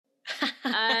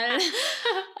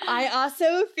I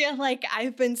also feel like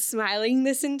I've been smiling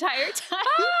this entire time.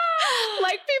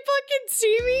 Like people can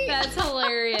see me. That's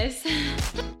hilarious.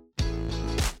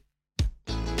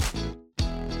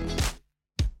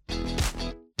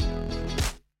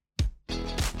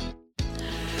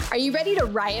 Are you ready to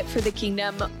riot for the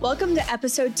kingdom? Welcome to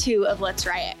episode 2 of Let's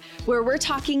Riot, where we're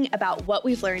talking about what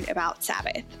we've learned about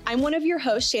Sabbath. I'm one of your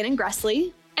hosts, Shannon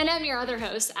Gressley. And I'm your other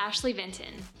host, Ashley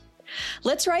Vinton.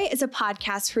 Let's Riot is a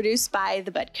podcast produced by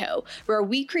The Bud Co., where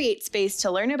we create space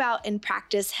to learn about and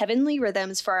practice heavenly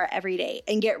rhythms for our everyday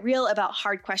and get real about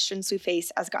hard questions we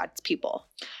face as God's people.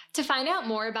 To find out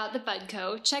more about The Bud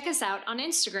Co., check us out on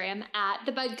Instagram at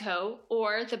The Bud Co.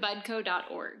 or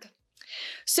thebudco.org.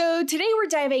 So today we're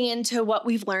diving into what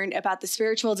we've learned about the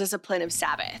spiritual discipline of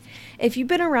Sabbath. If you've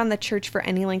been around the church for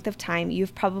any length of time,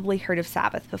 you've probably heard of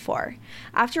Sabbath before.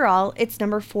 After all, it's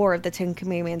number 4 of the 10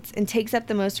 Commandments and takes up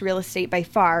the most real estate by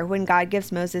far when God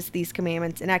gives Moses these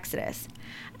commandments in Exodus,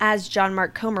 as John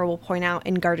Mark Comer will point out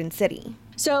in Garden City.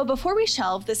 So before we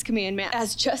shelve this commandment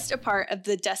as just a part of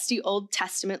the dusty Old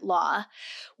Testament law,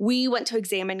 we want to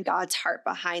examine God's heart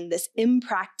behind this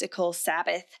impractical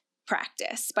Sabbath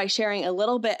practice by sharing a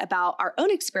little bit about our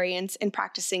own experience in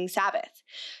practicing Sabbath.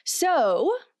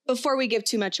 So, before we give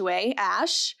too much away,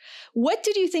 Ash, what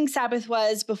did you think Sabbath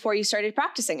was before you started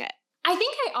practicing it? I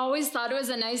think I always thought it was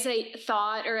a nice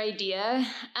thought or idea.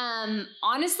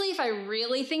 Honestly, if I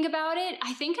really think about it,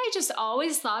 I think I just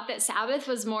always thought that Sabbath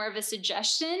was more of a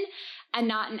suggestion and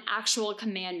not an actual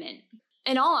commandment.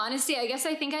 In all honesty, I guess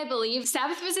I think I believe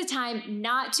Sabbath was a time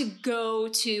not to go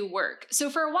to work.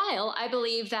 So for a while, I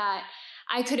believed that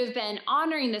I could have been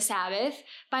honoring the Sabbath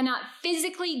by not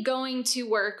physically going to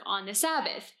work on the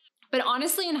Sabbath. But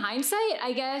honestly, in hindsight,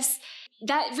 I guess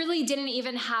that really didn't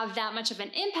even have that much of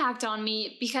an impact on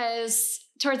me because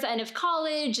towards the end of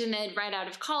college and then right out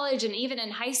of college and even in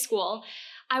high school,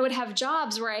 I would have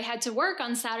jobs where I had to work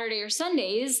on Saturday or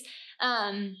Sundays.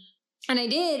 And I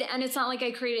did, and it's not like I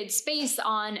created space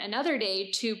on another day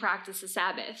to practice the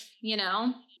Sabbath, you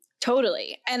know?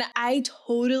 Totally. And I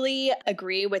totally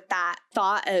agree with that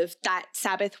thought of that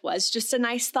Sabbath was just a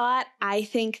nice thought. I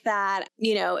think that,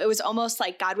 it was almost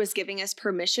like God was giving us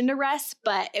permission to rest,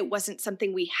 but it wasn't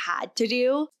something we had to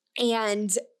do.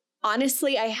 And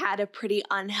honestly, I had a pretty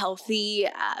unhealthy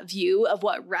view of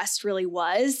what rest really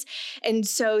was. And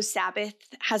so Sabbath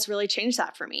has really changed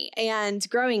that for me. And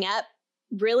growing up,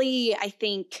 really, I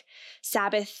think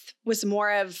Sabbath was more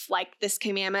of like this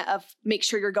commandment of make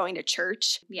sure you're going to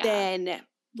church than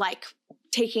like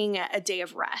taking a day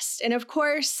of rest. And of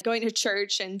course, going to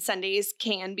church and Sundays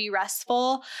can be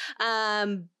restful.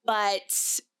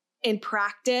 But in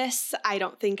practice, I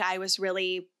don't think I was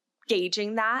really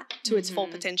gauging that to its full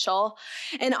potential.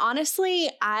 And honestly,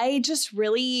 I just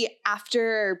really,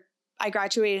 after I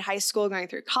graduated high school, going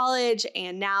through college,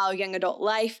 and now young adult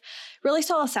life, really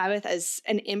saw Sabbath as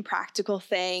an impractical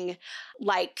thing,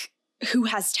 like who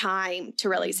has time to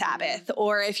really Sabbath?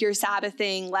 Or if you're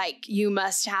Sabbathing, like you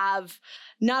must have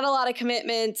not a lot of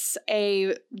commitments,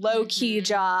 a low-key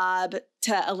job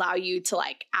to allow you to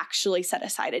like actually set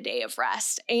aside a day of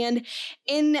rest. And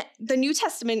in the New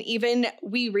Testament, even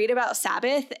we read about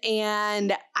Sabbath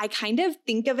and I kind of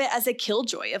think of it as a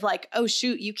killjoy of like, oh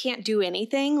shoot, you can't do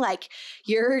anything. Like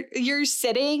you're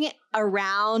sitting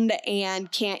around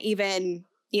and can't even,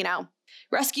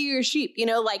 rescue your sheep,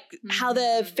 like how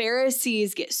the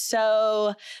Pharisees get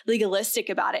so legalistic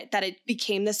about it that it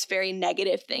became this very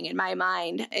negative thing in my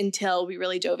mind until we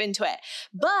really dove into it.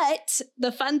 But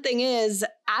the fun thing is,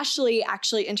 Ashley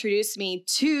actually introduced me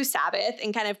to Sabbath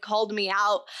and kind of called me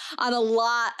out on a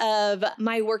lot of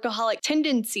my workaholic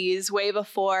tendencies way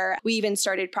before we even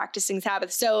started practicing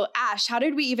Sabbath. So Ash, how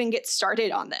did we even get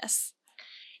started on this?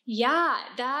 Yeah,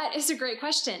 that is a great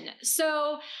question.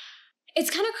 So it's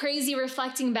kind of crazy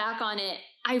reflecting back on it.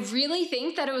 I really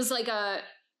think that it was like a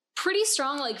pretty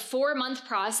strong 4-month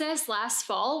process last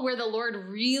fall where the Lord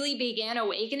really began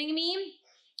awakening me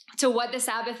to what the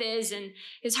Sabbath is and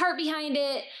his heart behind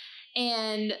it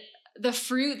and the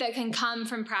fruit that can come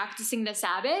from practicing the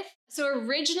Sabbath. So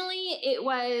originally it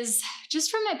was just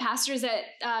from my pastors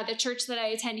at the church that I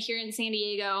attend here in San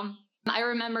Diego. I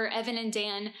remember Evan and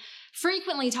Dan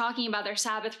frequently talking about their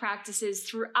Sabbath practices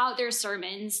throughout their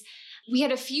sermons. We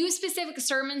had a few specific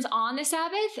sermons on the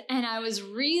Sabbath, and I was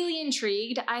really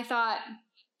intrigued. I thought,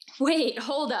 wait,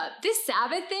 hold up. This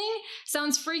Sabbath thing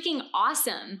sounds freaking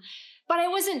awesome. But I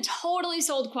wasn't totally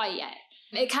sold quite yet.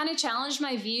 It kind of challenged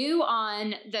my view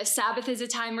on the Sabbath as a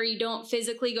time where you don't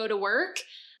physically go to work.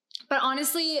 But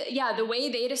honestly, yeah, the way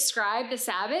they described the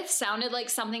Sabbath sounded like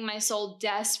something my soul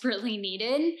desperately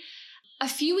needed. a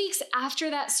few weeks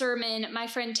after that sermon, my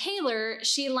friend Taylor,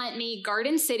 she lent me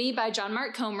Garden City by John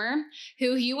Mark Comer,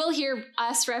 who you will hear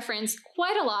us reference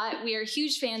quite a lot. We are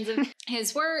huge fans of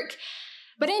his work.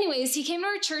 But anyways, he came to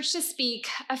our church to speak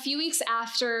a few weeks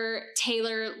after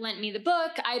Taylor lent me the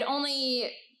book. I'd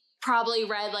only probably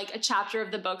read like a chapter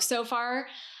of the book so far.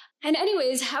 And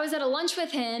anyways, I was at a lunch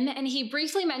with him and he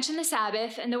briefly mentioned the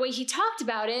Sabbath, and the way he talked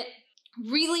about it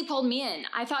really pulled me in.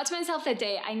 I thought to myself that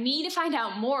day, I need to find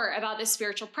out more about this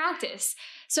spiritual practice.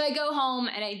 So I go home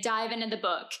and I dive into the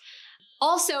book.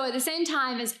 Also, at the same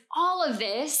time as all of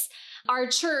this, our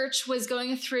church was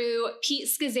going through Pete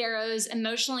Scazzero's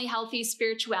Emotionally Healthy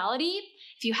Spirituality.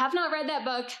 If you have not read that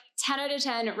book, 10 out of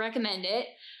 10, recommend it.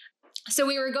 So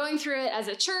we were going through it as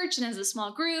a church and as a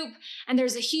small group, and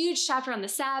there's a huge chapter on the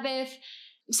Sabbath.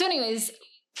 So anyways,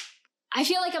 I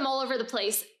feel like I'm all over the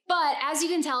place. But as you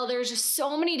can tell, there's just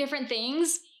so many different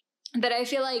things that I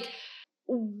feel like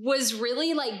was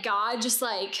really like God just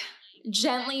like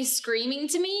gently screaming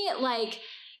to me, like,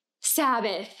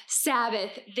 Sabbath,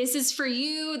 Sabbath, this is for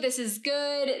you. This is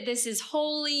good. This is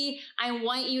holy. I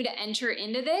want you to enter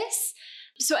into this.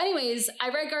 So anyways, I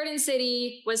read Garden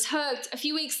City, was hooked. A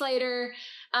few weeks later,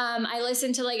 I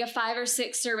listened to like a 5 or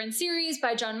 6 sermon series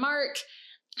by John Mark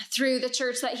through the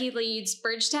church that he leads,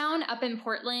 Bridgetown, up in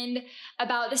Portland,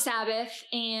 about the Sabbath.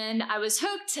 And I was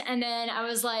hooked. And then I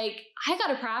was like, I got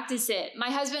to practice it. My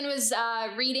husband was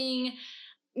reading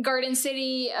Garden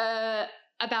City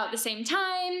about the same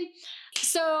time.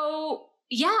 So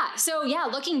yeah,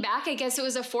 looking back, I guess it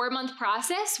was a 4-month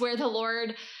process where the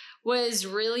Lord was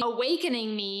really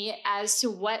awakening me as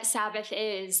to what Sabbath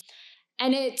is.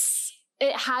 And it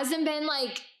hasn't been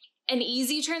like an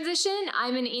easy transition.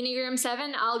 I'm an Enneagram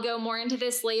 7. I'll go more into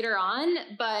this later on,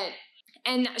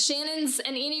 and Shannon's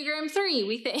an Enneagram 3,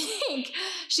 we think.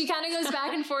 She kind of goes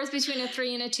back and forth between a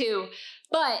 3 and a 2,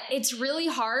 but it's really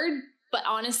hard. But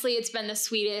honestly, it's been the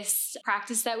sweetest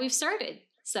practice that we've started.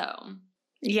 So,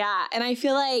 yeah. And I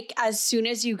feel like as soon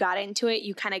as you got into it,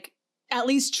 you kind of at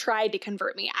least tried to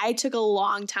convert me. I took a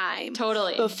long time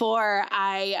before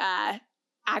I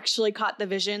actually caught the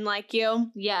vision like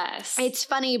you. Yes. It's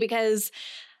funny because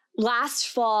last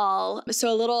fall,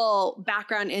 so a little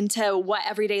background into what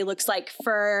every day looks like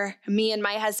for me and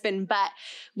my husband, but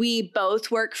we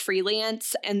both work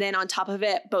freelance. And then on top of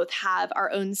it, both have our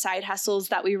own side hustles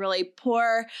that we really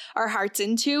pour our hearts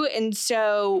into. And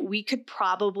so we could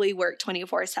probably work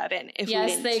 24/7 if we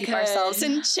didn't keep ourselves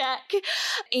in check.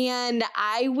 And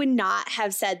I would not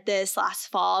have said this last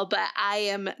fall, but I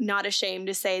am not ashamed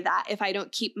to say that if I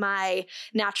don't keep my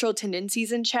natural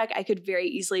tendencies in check, I could very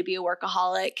easily be a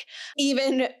workaholic.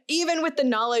 Even with the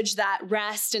knowledge that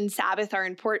rest and Sabbath are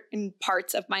important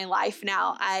parts of my life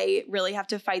now, I really have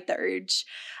to fight the urge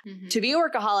to be a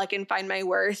workaholic and find my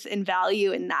worth and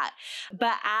value in that.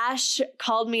 But Ash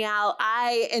called me out.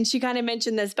 And she kind of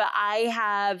mentioned this, but I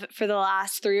have for the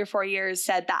last 3 or 4 years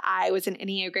said that I was an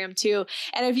Enneagram 2.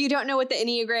 And if you don't know what the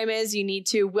Enneagram is, you need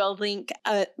to. We'll link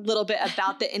a little bit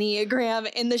about the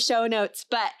Enneagram in the show notes.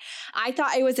 But I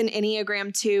thought I was an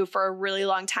Enneagram 2 for a really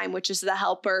long time, which is the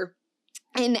helper.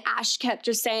 And Ash kept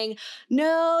just saying,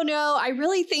 no, I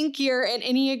really think you're an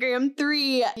Enneagram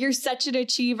 3. You're such an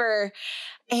achiever.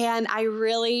 And I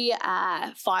really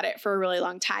fought it for a really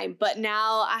long time. But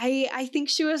now I think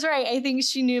she was right. I think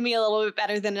she knew me a little bit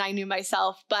better than I knew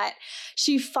myself. But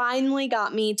she finally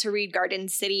got me to read Garden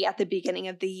City at the beginning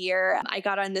of the year. I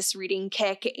got on this reading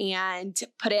kick and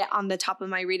put it on the top of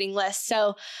my reading list.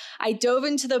 So I dove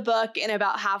into the book, and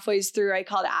about halfway through, I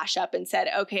called Ash up and said,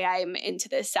 okay, I'm into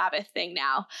this Sabbath thing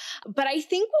now. But I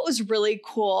think what was really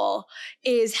cool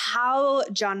is how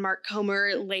John Mark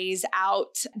Comer lays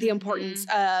out the importance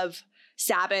of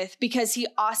Sabbath, because he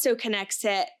also connects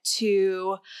it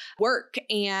to work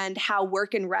and how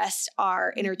work and rest are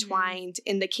intertwined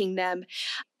in the kingdom.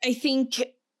 I think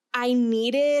I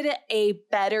needed a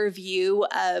better view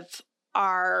of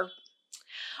our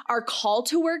call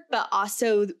to work, but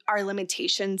also our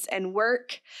limitations in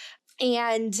work.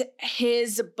 And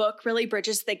his book really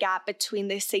bridges the gap between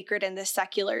the sacred and the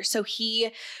secular. So he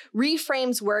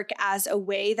reframes work as a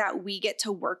way that we get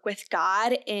to work with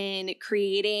God in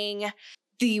creating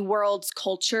the world's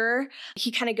culture.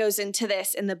 He kind of goes into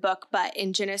this in the book, but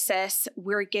in Genesis,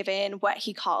 we're given what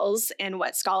he calls and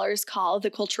what scholars call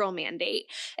the cultural mandate.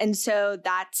 And so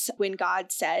that's when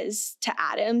God says to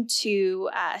Adam to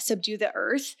subdue the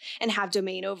earth and have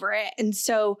domain over it. And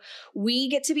so we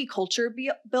get to be culture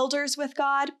builders with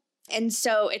God. And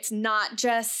so it's not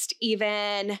just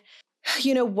even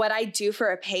what I do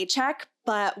for a paycheck,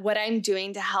 but what I'm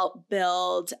doing to help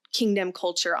build kingdom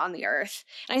culture on the earth.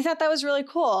 And I thought that was really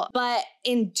cool. But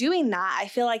in doing that, I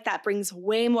feel like that brings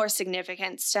way more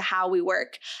significance to how we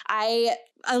work.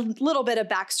 A little bit of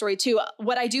backstory too.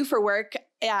 What I do for work,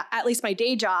 at least my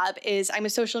day job, is I'm a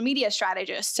social media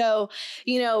strategist. So,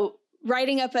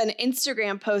 writing up an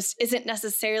Instagram post isn't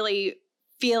necessarily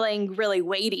feeling really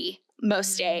weighty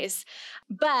most days.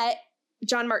 But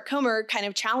John Mark Comer kind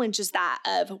of challenges that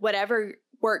of whatever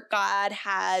work God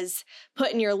has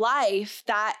put in your life,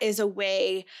 that is a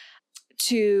way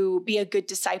to be a good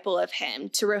disciple of him,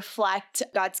 to reflect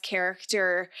God's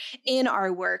character in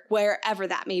our work, wherever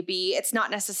that may be. It's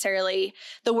not necessarily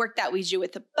the work that we do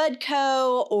with the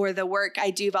Budco or the work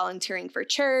I do volunteering for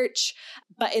church,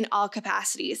 but in all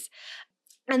capacities.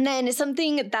 And then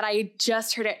something that I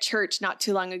just heard at church not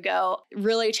too long ago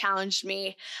really challenged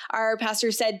me. Our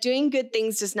pastor said, doing good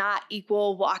things does not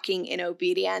equal walking in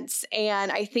obedience. And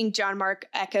I think John Mark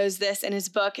echoes this in his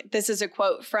book. This is a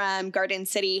quote from Garden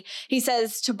City. He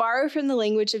says, to borrow from the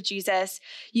language of Jesus,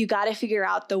 you got to figure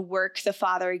out the work the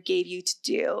Father gave you to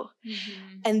do.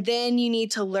 Mm-hmm. And then you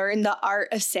need to learn the art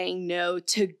of saying no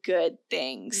to good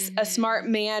things. Mm-hmm. A smart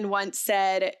man once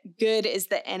said, good is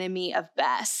the enemy of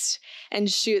best. And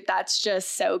shoot, that's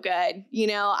just so good.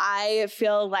 I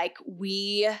feel like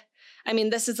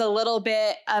this is a little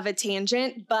bit of a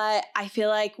tangent, but I feel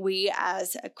like we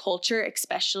as a culture,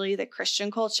 especially the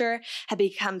Christian culture, have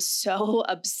become so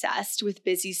obsessed with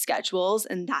busy schedules.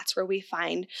 And that's where we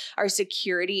find our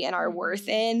security and our worth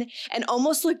in, and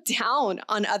almost look down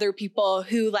on other people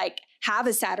who have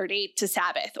a Saturday to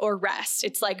Sabbath or rest.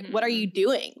 It's like, what are you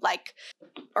doing?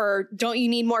 Or don't you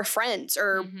need more friends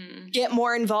or get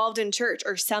more involved in church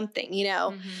or something,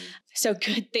 So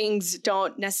good things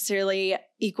don't necessarily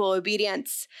equal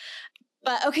obedience.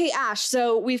 But okay, Ash,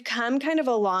 so we've come kind of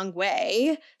a long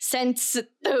way since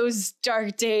those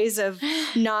dark days of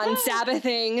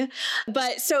non-Sabbathing.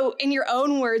 But so in your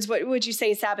own words, what would you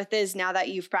say Sabbath is now that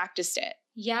you've practiced it?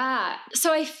 Yeah.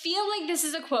 So I feel like this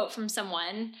is a quote from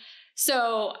someone.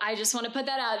 So I just want to put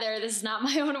that out there. This is not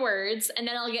my own words. And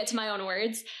then I'll get to my own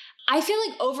words. I feel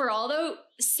like overall, though,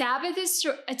 Sabbath is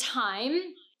a time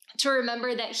to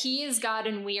remember that he is God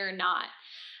and we are not.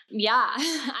 Yeah,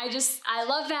 I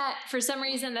love that. For some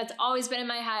reason, that's always been in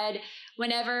my head.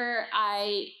 Whenever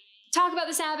I talk about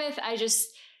the Sabbath,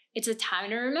 it's a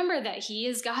time to remember that he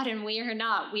is God and we are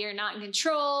not. We are not in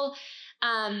control,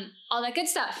 all that good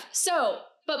stuff.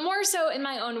 But more so in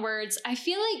my own words, I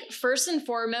feel like first and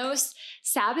foremost,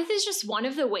 Sabbath is just one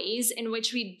of the ways in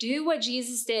which we do what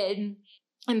Jesus did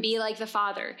and be like the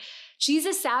Father.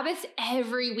 Jesus Sabbath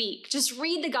every week. Just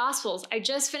read the Gospels. I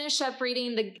just finished up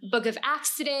reading the book of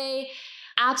Acts today.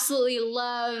 Absolutely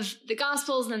love the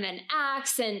Gospels and then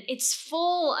Acts. And it's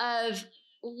full of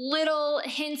little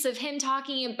hints of him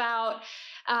talking about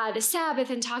the Sabbath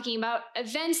and talking about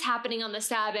events happening on the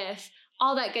Sabbath,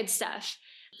 all that good stuff.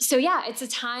 So yeah, it's a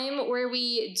time where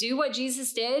we do what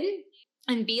Jesus did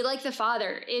and be like the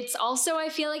Father. It's also, I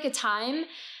feel like, a time.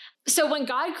 So when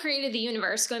God created the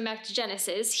universe, going back to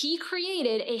Genesis, he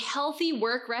created a healthy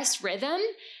work-rest rhythm,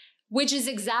 which is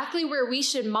exactly where we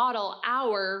should model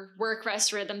our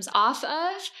work-rest rhythms off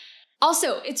of.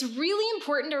 Also, it's really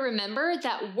important to remember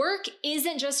that work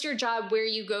isn't just your job where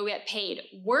you go get paid.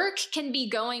 Work can be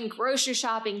going grocery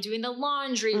shopping, doing the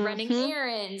laundry, running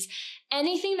errands,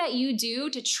 anything that you do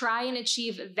to try and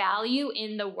achieve value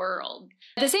in the world.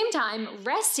 At the same time,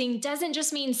 resting doesn't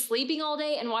just mean sleeping all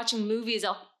day and watching movies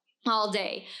all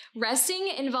day. Resting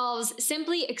involves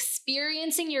simply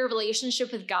experiencing your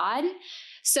relationship with God.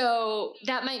 So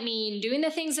that might mean doing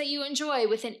the things that you enjoy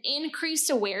with an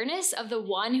increased awareness of the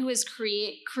one who has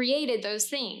created those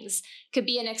things. Could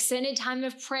be an extended time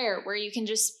of prayer where you can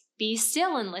just be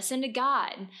still and listen to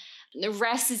God. The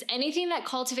rest is anything that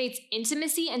cultivates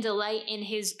intimacy and delight in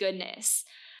his goodness.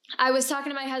 I was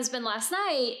talking to my husband last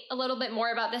night a little bit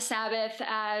more about the Sabbath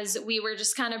as we were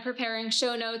just kind of preparing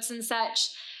show notes and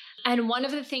such. And one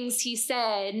of the things he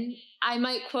said, I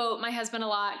might quote my husband a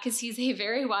lot because he's a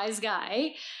very wise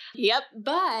guy. Yep.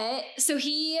 But so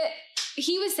he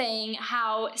was saying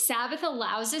how Sabbath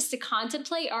allows us to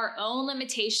contemplate our own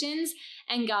limitations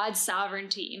and God's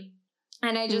sovereignty.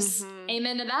 And I just,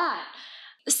 amen to that.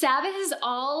 Sabbath is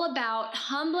all about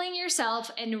humbling yourself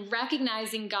and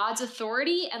recognizing God's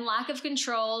authority and lack of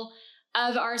control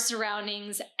of our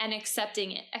surroundings and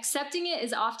accepting it. Accepting it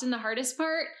is often the hardest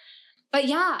part. But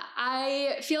yeah,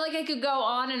 I feel like I could go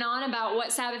on and on about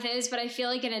what Sabbath is, but I feel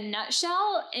like in a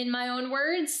nutshell, in my own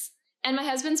words and my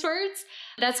husband's words,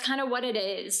 that's kind of what it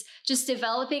is. Just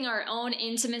developing our own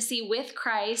intimacy with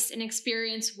Christ and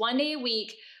experience one day a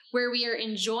week where we are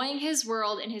enjoying his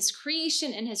world and his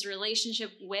creation and his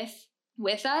relationship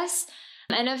with us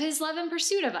and of his love and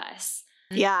pursuit of us.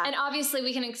 Yeah. And obviously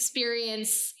we can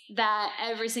experience that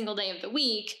every single day of the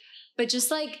week, but just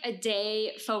like a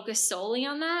day focused solely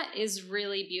on that is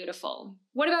really beautiful.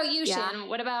 What about you, Shannon?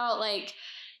 What about, like,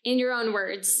 in your own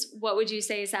words, what would you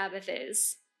say Sabbath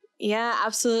is? Yeah,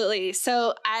 absolutely.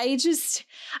 So I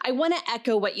want to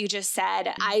echo what you just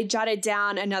said. I jotted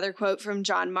down another quote from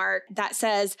John Mark that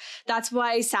says, that's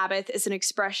why Sabbath is an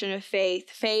expression of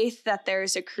faith that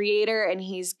there's a creator and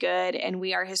he's good and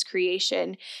we are his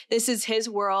creation. This is his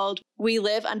world. We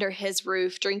live under his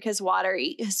roof, drink his water,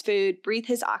 eat his food, breathe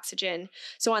his oxygen.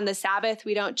 So on the Sabbath,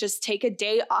 we don't just take a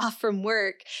day off from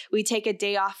work. We take a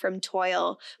day off from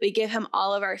toil. We give him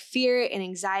all of our fear and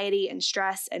anxiety and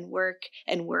stress and work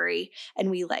and worry,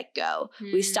 and we let go.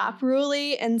 We stop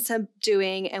ruling and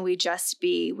subduing, and we just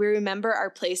be. We remember our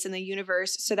place in the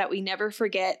universe so that we never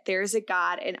forget there's a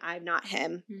God and I'm not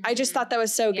him. I just thought that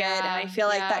was so good. And I feel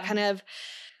like that kind of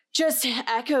just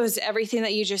echoes everything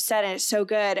that you just said. And it's so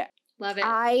good. Love it.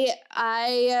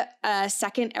 I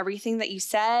second everything that you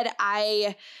said.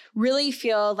 I really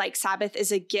feel like Sabbath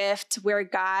is a gift where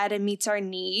God meets our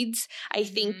needs. I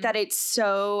think that it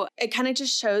kind of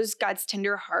just shows God's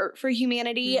tender heart for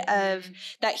humanity, of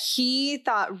that he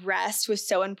thought rest was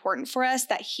so important for us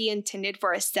that he intended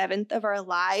for a seventh of our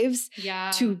lives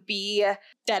to be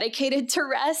dedicated to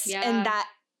rest, and that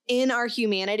in our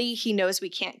humanity, he knows we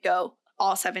can't go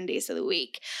all 7 days of the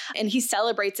week. And he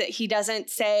celebrates it. He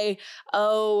doesn't say,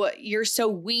 oh, you're so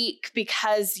weak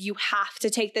because you have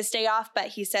to take this day off. But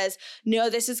he says,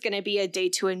 no, this is going to be a day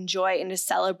to enjoy and to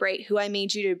celebrate who I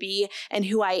made you to be and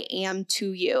who I am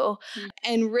to you.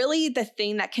 And really the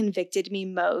thing that convicted me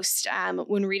most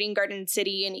when reading Garden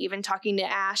City and even talking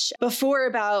to Ash before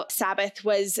about Sabbath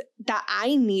was that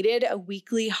I needed a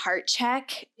weekly heart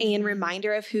check and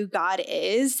reminder of who God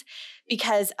is.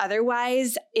 Because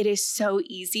otherwise, it is so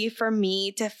easy for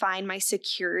me to find my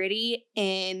security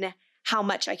in how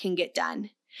much I can get done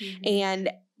and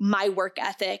my work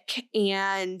ethic,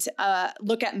 and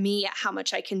look at me at how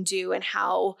much I can do and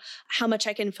how much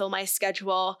I can fill my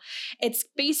schedule. It's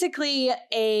basically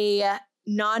a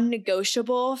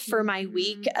non-negotiable for my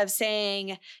week of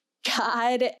saying,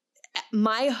 God,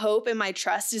 my hope and my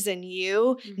trust is in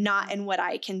you, not in what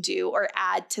I can do or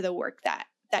add to the work that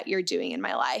you're doing in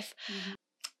my life.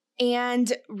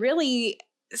 And really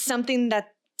something that's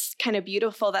kind of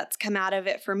beautiful that's come out of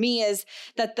it for me is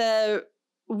that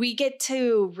we get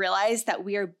to realize that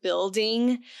we are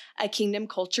building a kingdom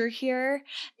culture here.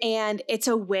 And it's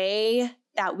a way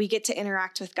that we get to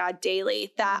interact with God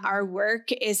daily, that our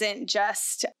work isn't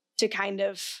just to kind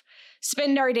of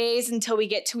spend our days until we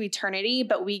get to eternity,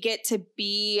 but we get to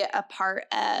be a part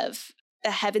of the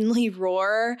heavenly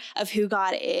roar of who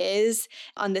God is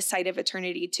on this side of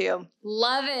eternity too.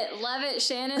 Love it,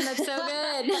 Shannon. That's so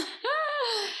good.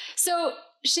 So,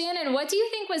 Shannon, what do you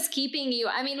think was keeping you?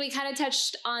 I mean, we kind of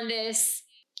touched on this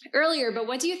earlier, but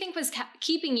what do you think was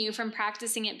keeping you from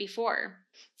practicing it before?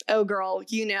 Oh, girl,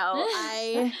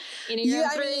 I feel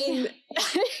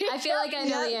like I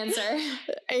know the answer.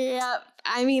 Yeah.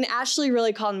 I mean, Ashley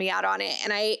really called me out on it.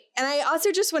 And I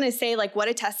also just want to say, like, what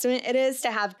a testament it is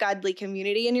to have godly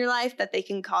community in your life, that they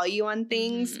can call you on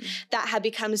things that have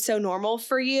become so normal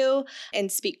for you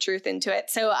and speak truth into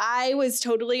it. So I was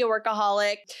totally a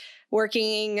workaholic,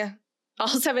 working all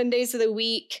 7 days of the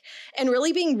week and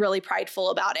really being really prideful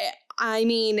about it. I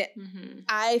mean,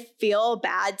 I feel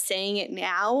bad saying it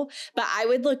now, but I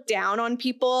would look down on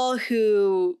people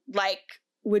who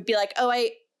would be like,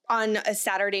 on a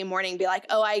Saturday morning, be like,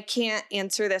 oh, I can't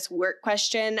answer this work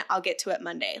question. I'll get to it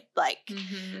Monday. Like,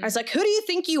 I was like, who do you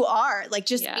think you are? Like,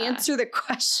 just answer the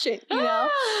question, you know?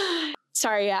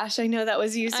 Sorry, Ash. I know that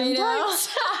was you sometimes.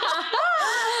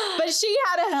 But she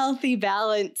had a healthy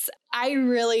balance. I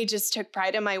really just took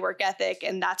pride in my work ethic,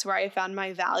 and that's where I found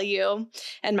my value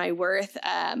and my worth.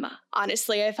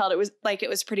 Honestly, I felt it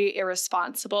was pretty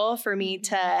irresponsible for me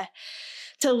to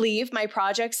leave my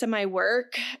projects and my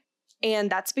work.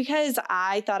 And that's because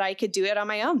I thought I could do it on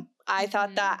my own. I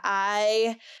thought that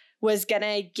I was going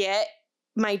to get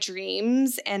my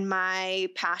dreams and my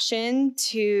passion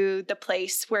to the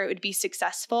place where it would be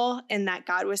successful, and that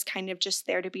God was kind of just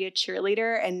there to be a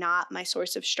cheerleader and not my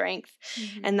source of strength.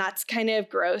 And that's kind of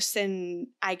gross. And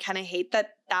I kind of hate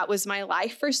that was my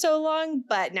life for so long.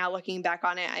 But now looking back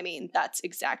on it, I mean, that's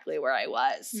exactly where I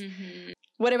was.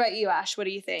 What about you, Ash? What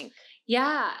do you think?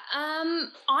 Yeah.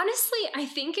 Honestly, I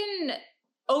think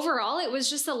overall, it was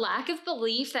just a lack of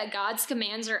belief that God's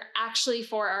commands are actually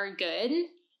for our good.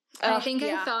 I think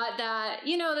I thought that,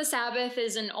 the Sabbath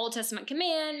is an Old Testament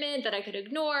commandment that I could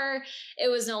ignore. It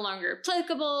was no longer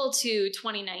applicable to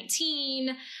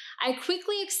 2019. I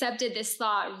quickly accepted this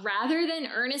thought rather than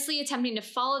earnestly attempting to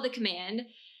follow the command,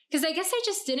 because I guess I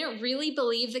just didn't really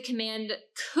believe the command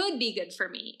could be good for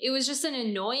me. It was just an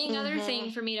annoying other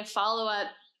thing for me to follow up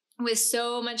with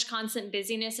so much constant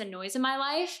busyness and noise in my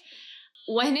life.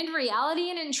 When in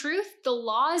reality and in truth, the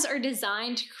laws are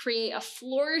designed to create a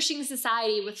flourishing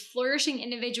society with flourishing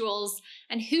individuals.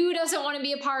 And who doesn't want to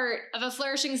be a part of a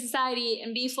flourishing society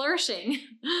and be flourishing?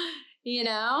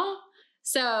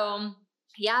 So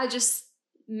yeah, just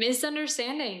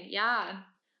misunderstanding. Yeah.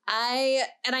 I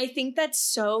think that's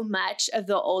so much of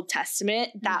the Old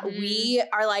Testament that we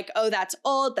are like, oh, that's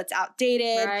old, that's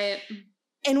outdated. Right.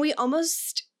 And we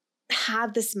almost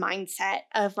have this mindset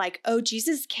of like, oh,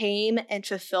 Jesus came and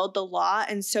fulfilled the law,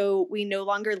 and so we no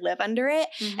longer live under it.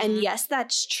 And yes,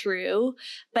 that's true,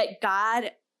 but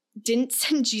God didn't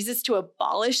send Jesus to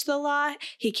abolish the law.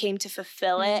 He came to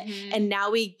fulfill it. And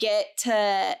now we get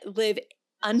to live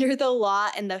under the law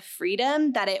and the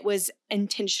freedom that it was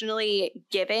intentionally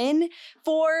given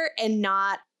for, and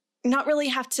not really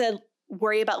have to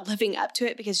worry about living up to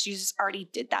it, because Jesus already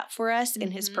did that for us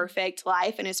in his perfect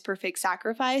life and his perfect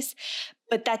sacrifice.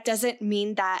 But that doesn't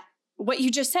mean that what you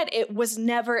just said, it was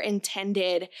never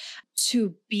intended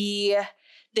to be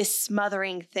this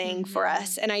smothering thing for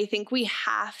us. And I think we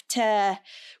have to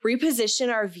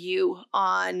reposition our view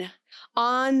on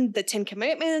the Ten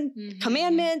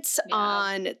Commandments,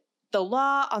 on the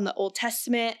law, on the Old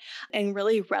Testament, and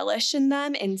really relish in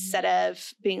them instead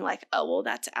of being like, oh, well,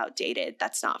 that's outdated.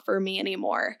 That's not for me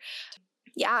anymore.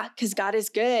 Yeah, because God is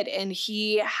good and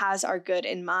he has our good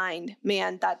in mind.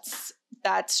 Man, that's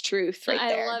truth right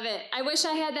there. I love it. I wish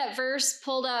I had that verse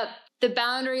pulled up. The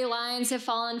boundary lines have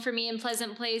fallen for me in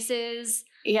pleasant places.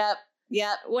 Yep.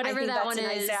 Whatever that one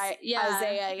is.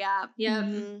 Isaiah, yeah. Yep.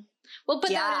 We'll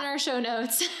put that in our show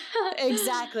notes.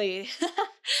 Exactly.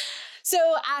 So,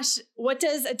 Ash, what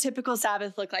does a typical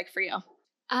Sabbath look like for you?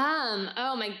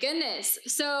 Oh my goodness.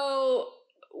 So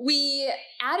we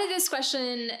added this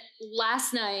question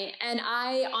last night, and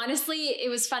it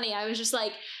was funny. I was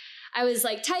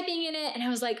typing in it, and I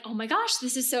was like, oh my gosh,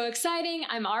 this is so exciting.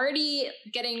 I'm already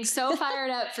getting so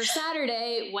fired up for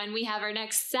Saturday when we have our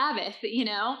next Sabbath,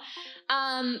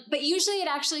 But usually it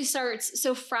actually starts,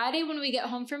 so Friday when we get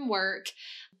home from work,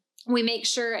 we make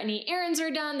sure any errands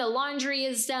are done, the laundry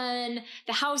is done,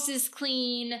 the house is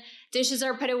clean, dishes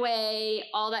are put away,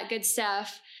 all that good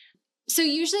stuff. So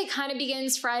usually it kind of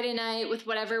begins Friday night with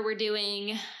whatever we're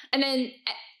doing.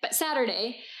 But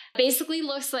Saturday basically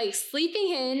looks like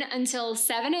sleeping in until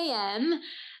 7 a.m.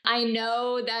 I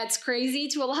know that's crazy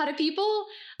to a lot of people,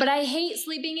 but I hate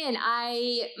sleeping in.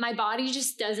 My body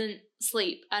just doesn't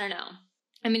sleep. I don't know.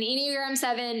 I'm an Enneagram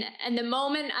 7, and the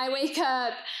moment I wake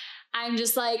up, I'm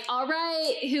just like, all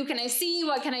right, who can I see?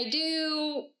 What can I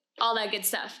do? All that good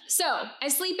stuff. So I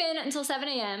sleep in until 7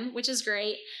 a.m., which is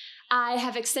great. I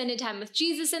have extended time with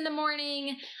Jesus in the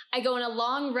morning. I go on a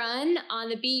long run on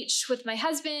the beach with my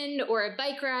husband or a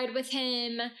bike ride with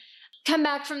him. Come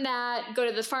back from that, go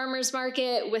to the farmer's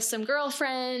market with some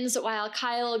girlfriends while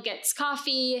Kyle gets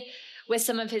coffee with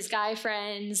some of his guy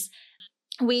friends.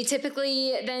 We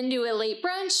typically then do a late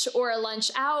brunch or a lunch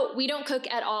out. We don't cook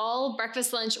at all,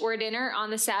 breakfast, lunch, or dinner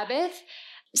on the Sabbath.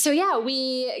 So yeah,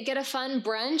 we get a fun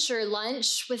brunch or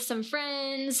lunch with some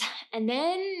friends. And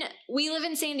then we live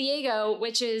in San Diego,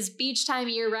 which is beach time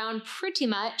year round pretty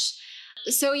much.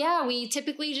 So yeah, we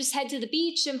typically just head to the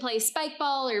beach and play spike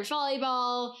ball or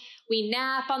volleyball. We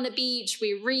nap on the beach.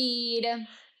 We read.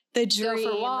 The dream.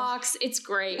 Go for walks. It's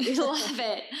great. We love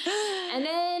it. And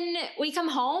then we come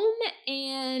home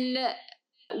and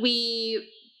we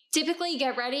typically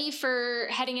get ready for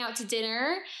heading out to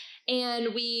dinner,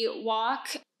 and we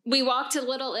walk to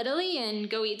Little Italy and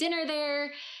go eat dinner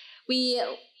there. We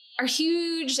are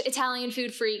huge Italian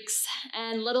food freaks,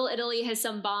 and Little Italy has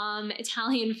some bomb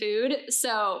Italian food.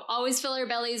 So always fill our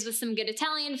bellies with some good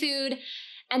Italian food.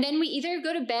 And then we either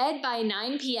go to bed by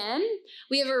 9 p.m.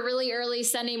 We have a really early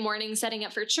Sunday morning setting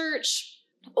up for church,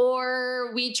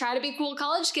 or we try to be cool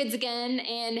college kids again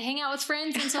and hang out with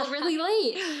friends until really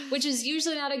late, which is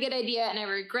usually not a good idea. And I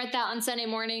regret that on Sunday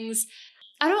mornings.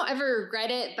 I don't ever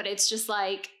regret it, but it's just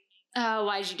like, oh,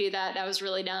 why'd you do that? That was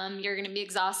really dumb. You're going to be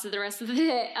exhausted the rest of the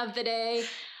day.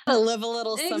 To live a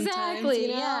little sometimes. Exactly,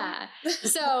 yeah.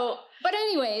 So, but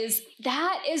anyways,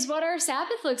 that is what our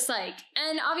Sabbath looks like.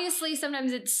 And obviously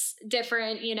sometimes it's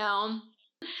different,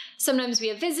 Sometimes we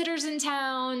have visitors in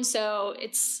town, so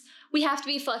we have to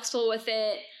be flexible with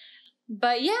it.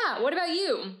 But yeah, what about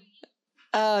you?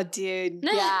 Oh, dude.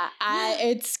 Yeah.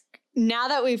 It's now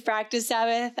that we've practiced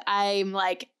Sabbath, I'm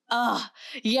like, oh,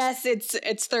 yes,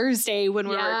 it's Thursday when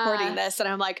we're recording this. And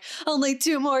I'm like, only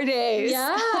 2 more days.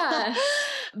 Yeah.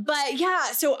 But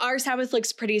yeah, so our Sabbath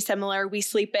looks pretty similar. We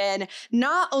sleep in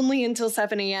not only until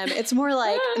 7 a.m. It's more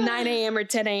like 9 a.m. or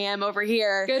 10 a.m. over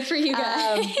here. Good for you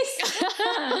guys.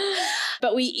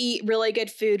 But we eat really good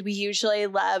food. We usually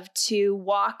love to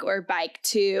walk or bike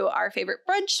to our favorite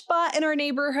brunch spot in our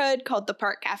neighborhood called the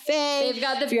Park Cafe. They've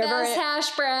got the best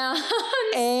hash browns.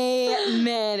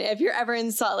 Amen. If you're ever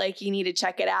in Salt Lake, you need to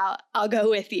check it out. I'll go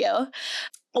with you.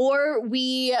 Or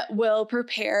we will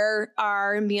prepare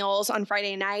our meals on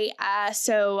Friday night.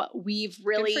 So we've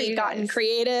really gotten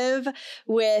creative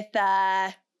with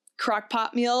crock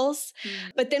pot meals.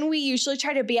 But then we usually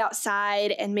try to be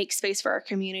outside and make space for our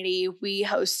community. We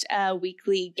host a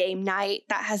weekly game night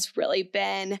that has really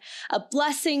been a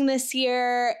blessing this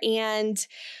year. And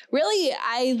really,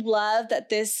 I love that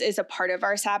this is a part of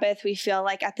our Sabbath. We feel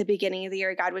like at the beginning of the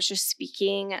year, God was just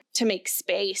speaking to make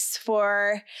space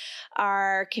for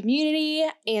our community.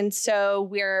 And so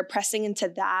we're pressing into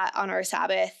that on our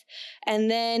Sabbath.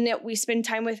 And then we spend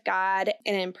time with God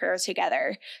and in prayer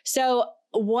together. So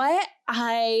what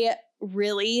I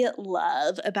really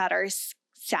love about our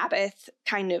Sabbath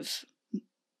kind of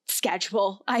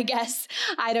schedule, I guess,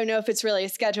 I don't know if it's really a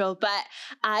schedule, but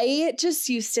I just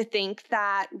used to think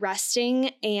that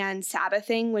resting and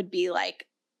Sabbathing would be like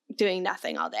doing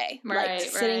nothing all day, like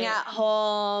sitting at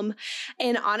home.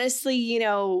 And honestly, you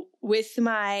know, with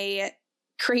my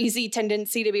crazy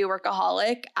tendency to be a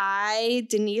workaholic, I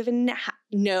didn't even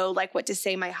know like what to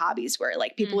say my hobbies were.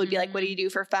 Like people would be like, what do you do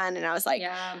for fun? And I was like,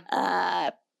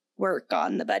 work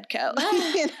on the Budco.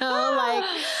 You know, like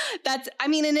that's, I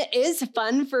mean, and it is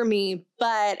fun for me,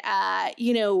 but,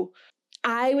 you know,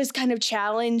 I was kind of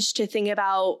challenged to think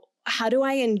about how do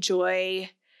I enjoy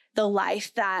the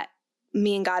life that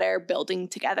me and God are building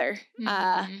together.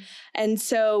 And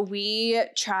so we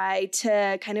try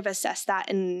to kind of assess that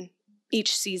in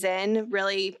each season.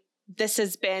 Really, this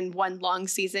has been one long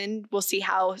season. We'll see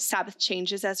how Sabbath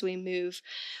changes as we move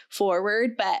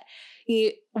forward. But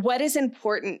what is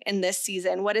important in this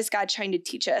season? What is God trying to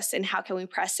teach us? And how can we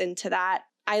press into that?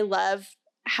 I love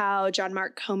how John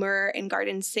Mark Comer in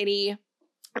Garden City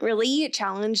really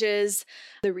challenges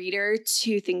the reader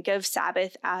to think of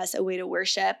Sabbath as a way to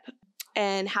worship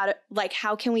and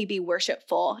how can we be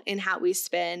worshipful in how we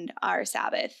spend our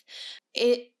Sabbath?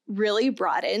 It really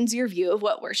broadens your view of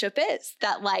what worship is.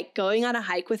 That like going on a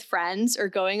hike with friends or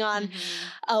going on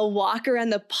a walk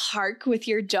around the park with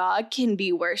your dog can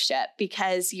be worship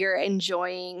because you're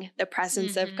enjoying the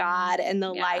presence of God and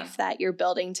the life that you're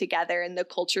building together and the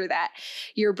culture that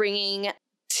you're bringing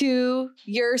to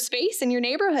your space in your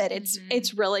neighborhood.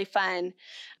 It's really fun.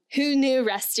 Who knew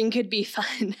resting could be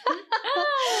fun?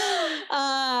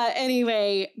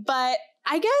 Anyway, but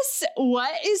I guess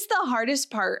what is the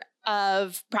hardest part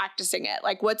of practicing it?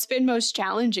 Like what's been most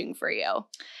challenging for you?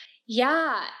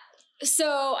 Yeah.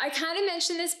 So I kind of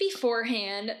mentioned this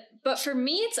beforehand, but for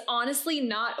me, it's honestly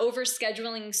not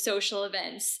overscheduling social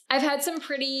events. I've had some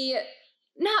pretty,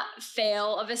 not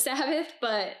fail of a Sabbath,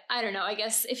 but I don't know, I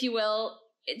guess if you will,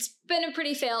 it's been a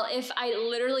pretty fail if I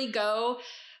literally go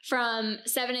from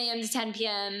 7 a.m. to 10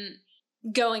 p.m.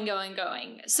 going.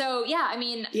 So yeah, I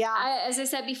mean, as I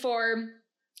said before,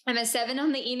 I'm a 7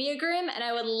 on the Enneagram, and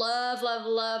I would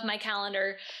love my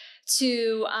calendar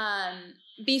to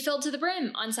be filled to the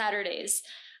brim on Saturdays.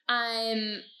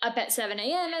 I'm up at 7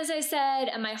 a.m., as I said,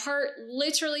 and my heart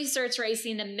literally starts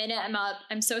racing the minute I'm up.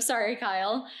 I'm so sorry,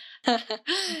 Kyle.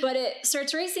 But it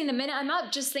starts racing the minute I'm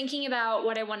up, just thinking about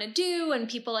what I want to do and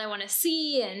people I want to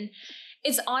see. And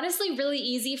it's honestly really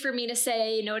easy for me to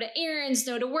say no to errands,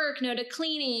 no to work, no to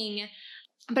cleaning.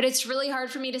 But it's really hard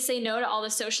for me to say no to all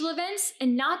the social events.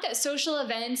 And not that social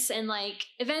events and like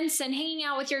events and hanging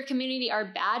out with your community are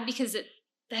bad, because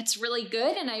that's really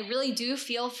good. And I really do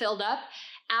feel filled up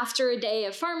after a day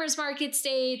of farmers market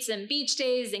dates and beach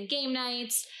days and game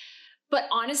nights. But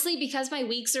honestly, because my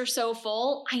weeks are so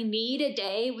full, I need a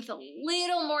day with a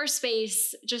little more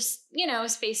space, just,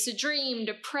 space to dream,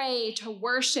 to pray, to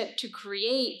worship, to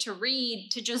create, to read,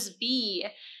 to just be.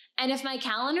 And if my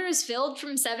calendar is filled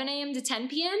from 7 a.m. to 10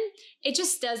 p.m., it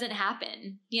just doesn't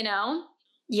happen,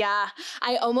 Yeah,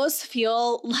 I almost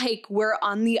feel like we're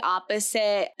on the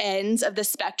opposite ends of the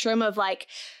spectrum of like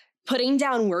putting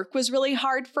down work was really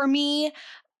hard for me.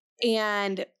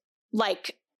 And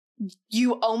like,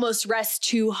 you almost rest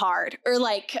too hard or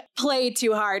like play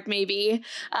too hard, maybe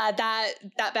that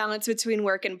balance between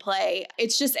work and play.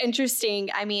 It's just interesting.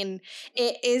 I mean,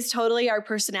 it is totally our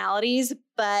personalities,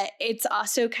 but it's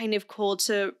also kind of cool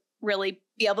to really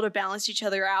be able to balance each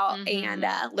other out and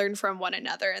learn from one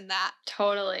another in that.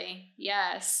 Totally.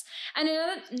 Yes. And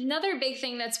another big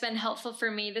thing that's been helpful for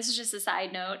me, this is just a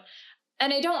side note,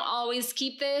 and I don't always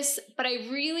keep this, but I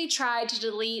really try to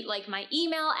delete like my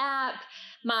email app,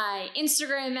 my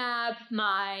Instagram app,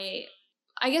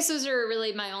 I guess those are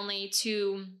really my only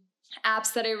two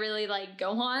apps that I really like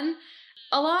go on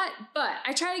a lot, but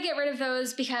I try to get rid of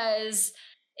those because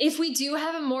if we do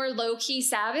have a more low-key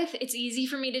Sabbath, it's easy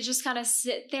for me to just kind of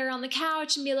sit there on the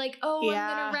couch and be like, I'm going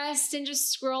to rest and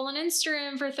just scroll on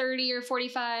Instagram for 30 or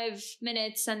 45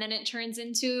 minutes. And then it turns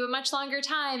into a much longer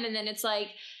time. And then it's like,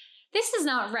 this is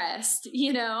not rest,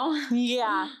 you know?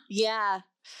 Yeah,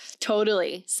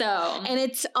 totally. So, and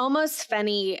it's almost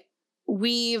funny.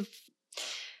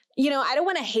 I don't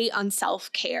want to hate on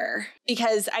self-care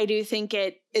because I do think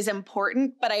it is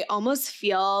important, but I almost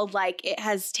feel like it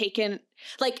has taken,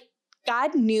 like,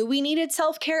 God knew we needed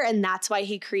self-care, and that's why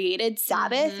he created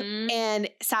Sabbath. And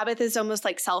Sabbath is almost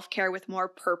like self-care with more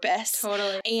purpose.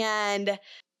 Totally. And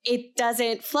it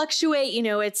doesn't fluctuate.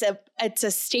 It's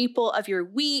a staple of your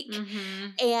week.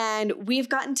 And we've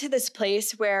gotten to this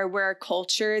place where we're a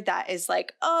culture that is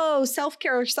like,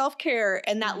 self-care.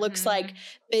 And that looks like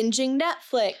binging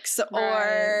Netflix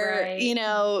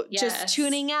or, just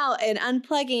tuning out and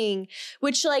unplugging,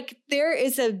 which like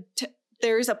there's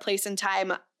a place and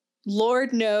time,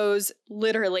 Lord knows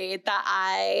literally,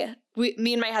 that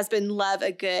me and my husband love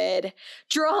a good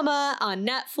drama on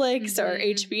Netflix or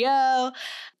HBO,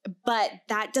 but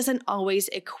that doesn't always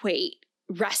equate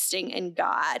resting in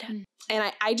God.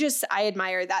 And I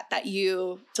admire that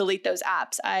you delete those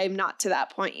apps. I'm not to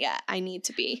that point yet. I need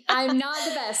to be. I'm not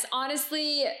the best.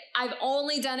 Honestly, I've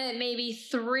only done it maybe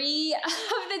 3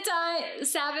 of the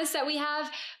Sabbaths that we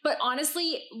have. But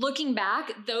honestly, looking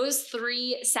back, those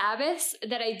 3 Sabbaths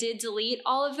that I did delete,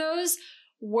 all of those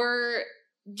were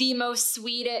the most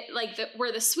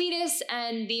were the sweetest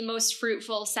and the most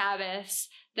fruitful Sabbaths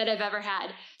that I've ever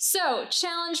had. So,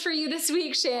 challenge for you this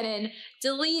week, Shannon.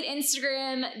 Delete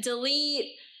Instagram,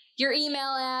 delete your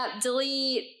email app,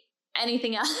 delete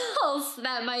anything else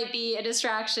that might be a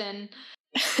distraction.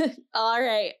 All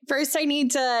right. First, I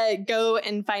need to go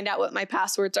and find out what my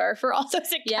passwords are for all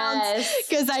those accounts.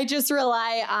 Because I just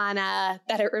rely on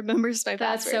that it remembers my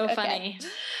password. That's so funny.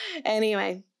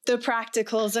 Anyway. The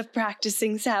practicals of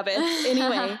practicing Sabbath.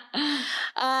 Anyway,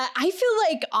 I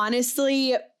feel like,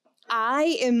 honestly,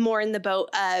 I am more in the boat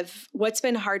of what's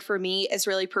been hard for me is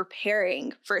really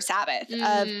preparing for Sabbath,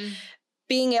 of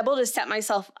being able to set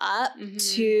myself up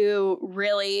to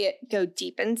really go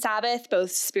deep in Sabbath, both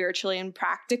spiritually and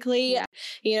practically.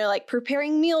 Like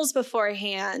preparing meals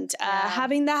beforehand,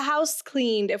 having the house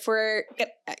cleaned for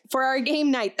our game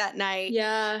night that night.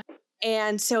 Yeah.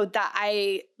 And so that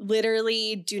I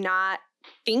literally do not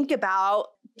think about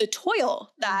the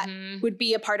toil that would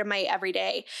be a part of my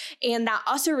everyday. And that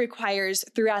also requires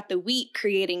throughout the week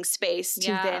creating space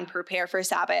to then prepare for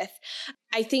Sabbath.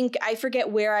 I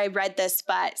forget where I read this,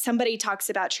 but somebody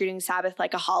talks about treating Sabbath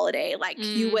like a holiday. Like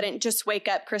you wouldn't just wake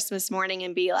up Christmas morning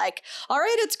and be like, all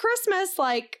right, it's Christmas.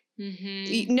 Like,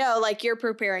 no, like you're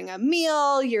preparing a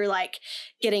meal, you're like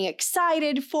getting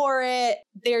excited for it.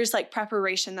 There's like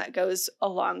preparation that goes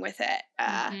along with it.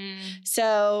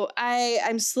 So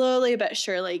I'm slowly but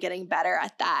surely getting better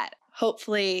at that.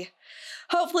 Hopefully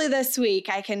this week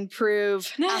I can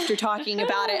prove after talking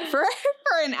about it for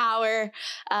an hour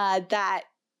that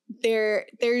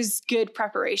there's good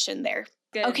preparation there.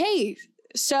 Good. Okay.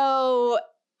 So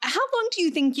how long do you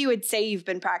think you would say you've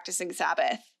been practicing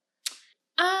Sabbath?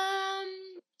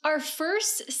 Our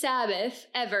first Sabbath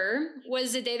ever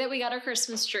was the day that we got our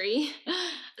Christmas tree.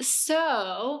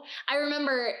 So I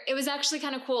remember it was actually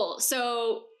kind of cool.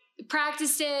 So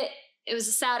practiced it. It was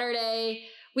a Saturday.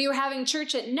 We were having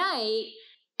church at night.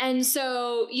 And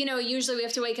so, usually we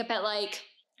have to wake up at like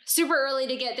super early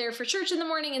to get there for church in the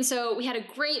morning. And so we had a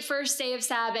great first day of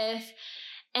Sabbath.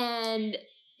 And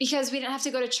because we didn't have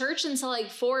to go to church until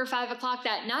like 4 or 5 o'clock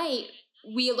that night,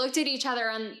 we looked at each other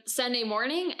on Sunday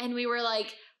morning and we were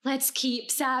like, let's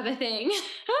keep Sabbathing.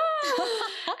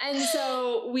 And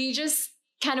so we just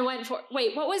kind of went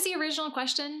wait, what was the original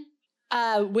question?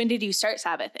 When did you start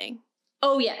Sabbathing?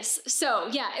 Oh, yes. So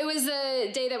yeah, it was the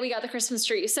day that we got the Christmas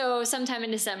tree. So sometime in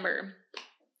December.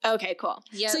 Okay, cool.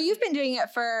 Yep. So you've been doing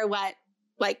it for what,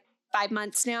 like 5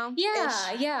 months now? Yeah.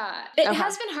 It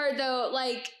has been hard though.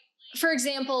 Like, for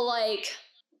example, like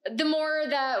the more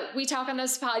that we talk on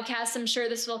this podcast, I'm sure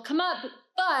this will come up,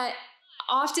 but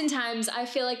oftentimes I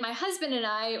feel like my husband and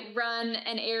I run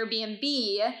an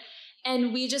Airbnb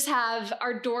And we just have,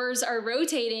 our doors are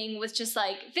rotating with just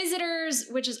like visitors,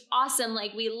 which is awesome.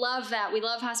 Like we love that. We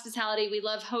love hospitality. We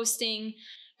love hosting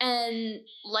and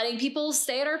letting people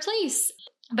stay at our place.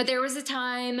 But there was a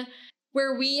time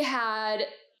where we had,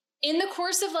 in the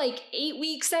course of like 8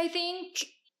 weeks, I think,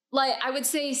 like I would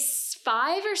say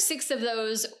 5 or 6 of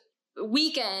those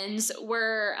weekends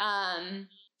were,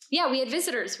 we had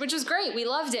visitors, which was great. We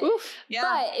loved it. Oof, yeah.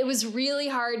 But it was really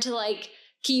hard to like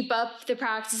keep up the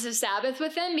practice of Sabbath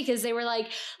with them because they were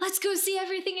like, let's go see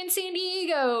everything in San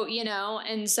Diego, you know?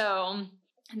 And so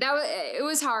it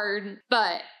was hard,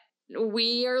 but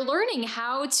we are learning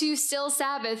how to still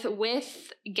Sabbath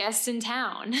with guests in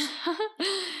town.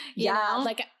 you know?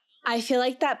 Like I feel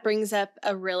like that brings up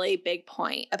a really big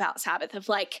point about Sabbath of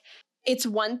like, it's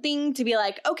one thing to be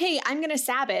like, okay, I'm going to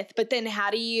Sabbath, but then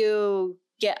how do you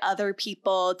get other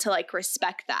people to like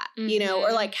respect that, you know,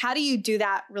 or like, how do you do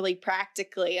that really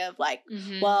practically of like,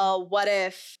 well, what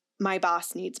if my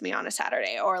boss needs me on a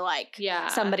Saturday or like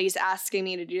somebody's asking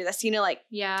me to do this, you know, like,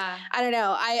 I don't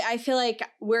know. I feel like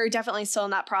we're definitely still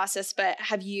in that process, but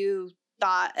have you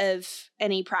thought of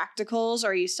any practicals or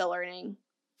are you still learning?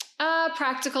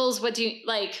 Practicals. What do you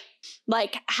like?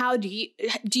 Like, how do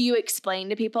you explain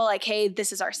to people like, hey,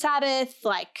 this is our Sabbath?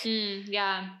 Like,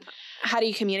 how do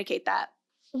you communicate that?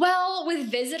 Well,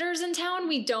 with visitors in town,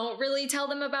 we don't really tell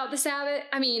them about the Sabbath.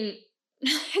 I mean,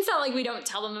 it's not like we don't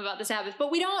tell them about the Sabbath,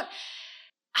 but we don't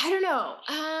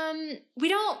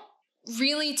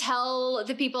really tell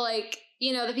the people like,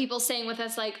 you know, the people staying with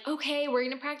us like, okay, we're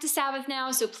going to practice Sabbath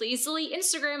now. So please delete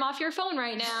Instagram off your phone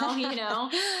right now, you know?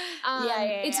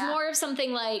 It's more of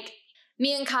something like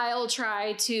me and Kyle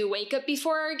try to wake up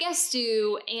before our guests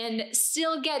do and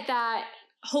still get that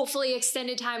hopefully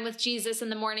extended time with Jesus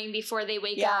in the morning before they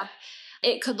wake up.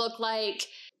 It could look like,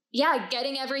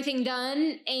 getting everything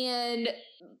done and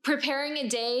preparing a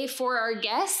day for our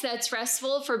guests that's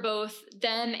restful for both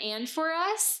them and for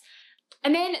us.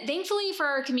 And then thankfully for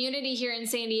our community here in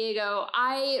San Diego,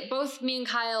 both me and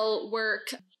Kyle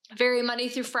work very Monday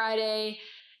through Friday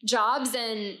jobs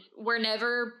and we're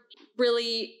never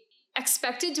really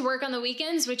expected to work on the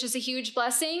weekends, which is a huge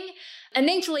blessing. And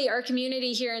thankfully, our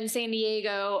community here in San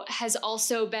Diego has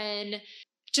also been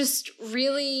just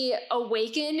really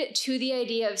awakened to the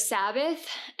idea of Sabbath.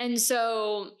 And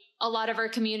so a lot of our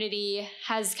community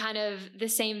has kind of the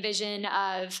same vision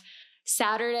of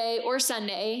Saturday or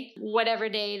Sunday, whatever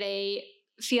day they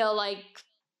feel like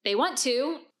they want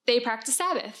to, they practice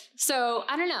Sabbath. So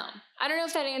I don't know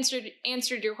if that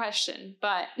answered your question,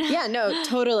 but yeah, no,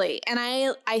 totally. And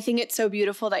I think it's so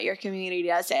beautiful that your community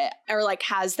does it or like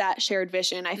has that shared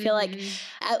vision. I feel like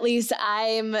at least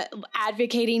I'm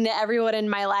advocating to everyone in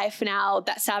my life now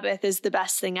that Sabbath is the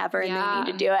best thing ever and they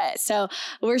need to do it. So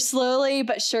we're slowly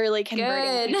but surely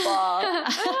converting people.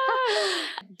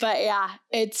 But yeah,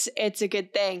 it's a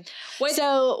good thing.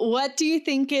 So what do you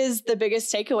think is the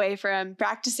biggest takeaway from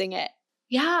practicing it?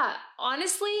 Yeah,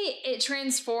 honestly, it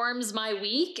transforms my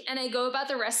week and I go about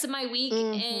the rest of my week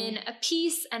in a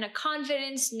peace and a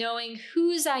confidence, knowing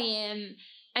whose I am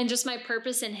and just my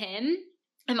purpose in Him.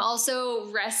 I'm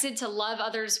also rested to love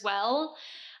others well.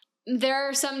 There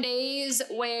are some days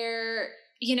where,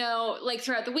 you know, like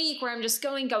throughout the week where I'm just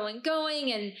going,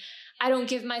 and I don't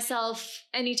give myself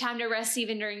any time to rest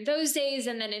even during those days.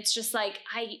 And then it's just like,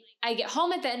 I get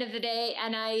home at the end of the day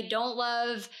and I don't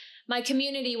love my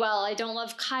community well. I don't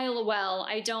love Kyle well.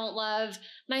 I don't love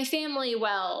my family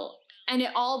well. And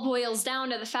it all boils down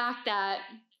to the fact that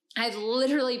I've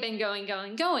literally been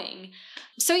going.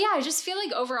 So yeah, I just feel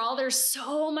like overall there's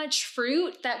so much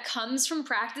fruit that comes from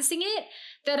practicing it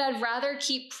that I'd rather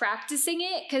keep practicing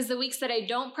it, because the weeks that I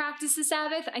don't practice the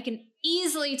Sabbath, I can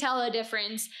easily tell a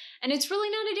difference. And it's really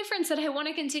not a difference that I want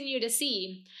to continue to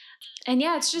see. And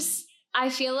yeah, it's just, I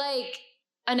feel like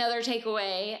another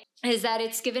takeaway is that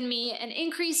it's given me an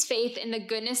increased faith in the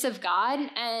goodness of God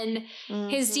and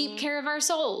His deep care of our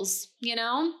souls, you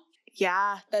know?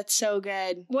 Yeah, that's so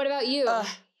good. What about you?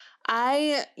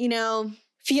 I,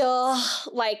 feel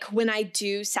like when I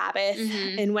do Sabbath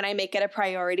and when I make it a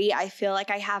priority, I feel like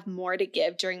I have more to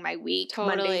give during my week,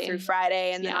 Monday through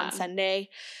Friday and then on Sunday.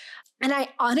 And I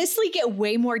honestly get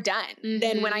way more done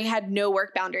than when I had no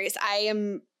work boundaries.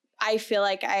 I feel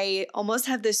like I almost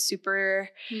have this super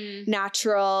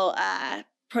natural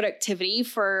productivity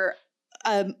for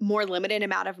a more limited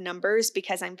amount of numbers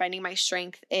because I'm finding my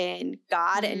strength in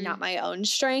God and not my own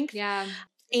strength. Yeah.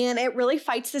 And it really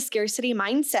fights the scarcity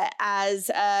mindset as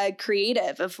a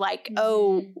creative of like,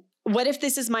 oh, what if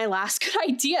this is my last good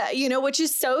idea, which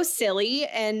is so silly.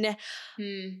 And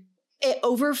it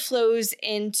overflows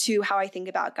into how I think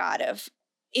about God of,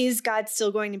 is God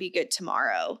still going to be good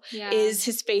tomorrow? Yeah. Is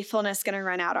his faithfulness going to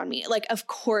run out on me? Like, of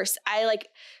course, I like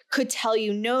could tell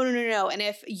you, no. And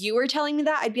if you were telling me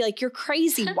that, I'd be like, you're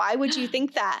crazy. Why would you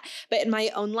think that? But in my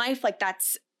own life, like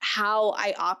that's how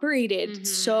I operated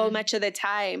so much of the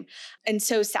time. And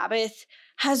so Sabbath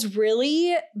has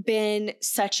really been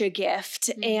such a gift.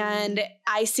 And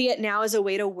I see it now as a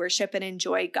way to worship and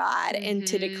enjoy God and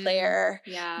to declare,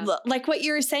 like what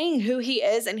you were saying, who he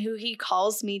is and who he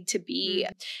calls me to be,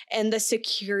 and the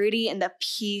security and the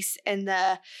peace and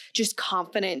the just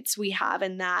confidence we have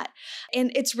in that.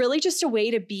 And it's really just a way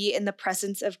to be in the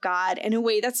presence of God in a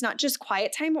way that's not just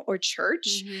quiet time or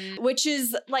church, which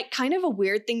is like kind of a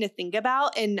weird thing to think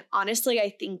about. And honestly, I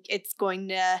think it's going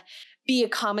to be a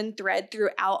common thread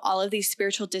throughout all of these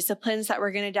spiritual disciplines that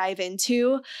we're going to dive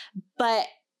into. But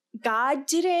God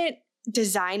didn't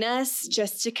design us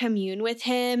just to commune with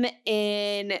him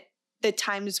in the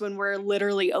times when we're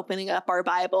literally opening up our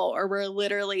Bible or we're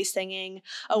literally singing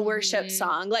a worship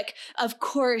song. Like, of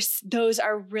course, those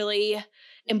are really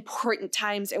important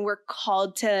times and we're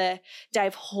called to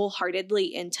dive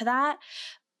wholeheartedly into that.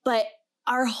 But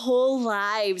our whole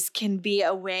lives can be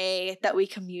a way that we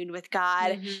commune with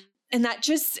God. And that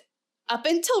just up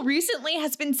until recently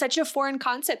has been such a foreign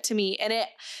concept to me. And it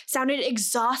sounded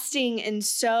exhausting and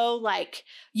so like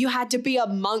you had to be a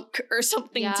monk or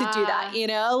something to do that, you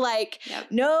know? Like,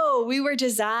 no, we were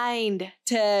designed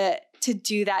to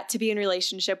do that, to be in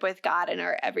relationship with God in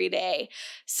our everyday.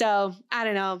 So I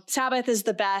don't know, Sabbath is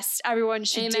the best. Everyone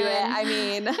should do it. I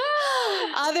mean,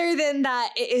 other than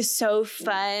that, it is so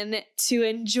fun to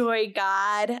enjoy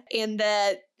God and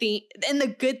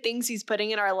the good things he's putting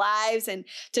in our lives and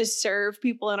to serve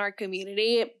people in our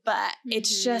community. But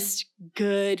it's just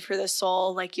good for the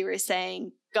soul, like you were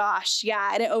saying. Gosh,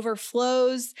 yeah. And it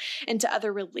overflows into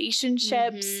other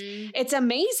relationships. It's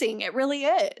amazing. It really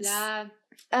is. Yeah.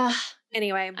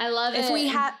 Anyway, I love it.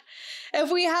 If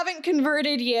we haven't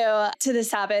converted you to the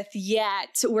Sabbath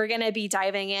yet, we're going to be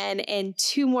diving in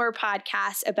 2 more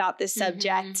podcasts about this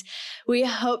subject. We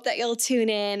hope that you'll tune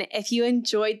in. If you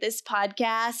enjoyed this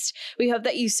podcast, we hope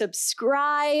that you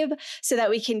subscribe so that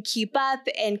we can keep up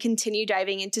and continue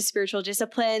diving into spiritual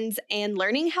disciplines and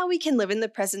learning how we can live in the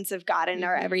presence of God in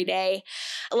our everyday.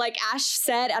 Like Ash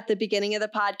said at the beginning of the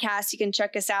podcast, you can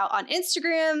check us out on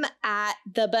Instagram at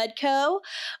The Bud Co.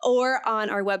 or on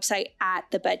our website at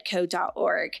thebudco.org.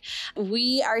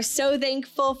 We are so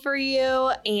thankful for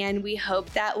you, and we hope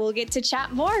that we'll get to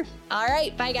chat more. All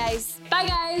right. Bye, guys. Bye,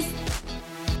 guys.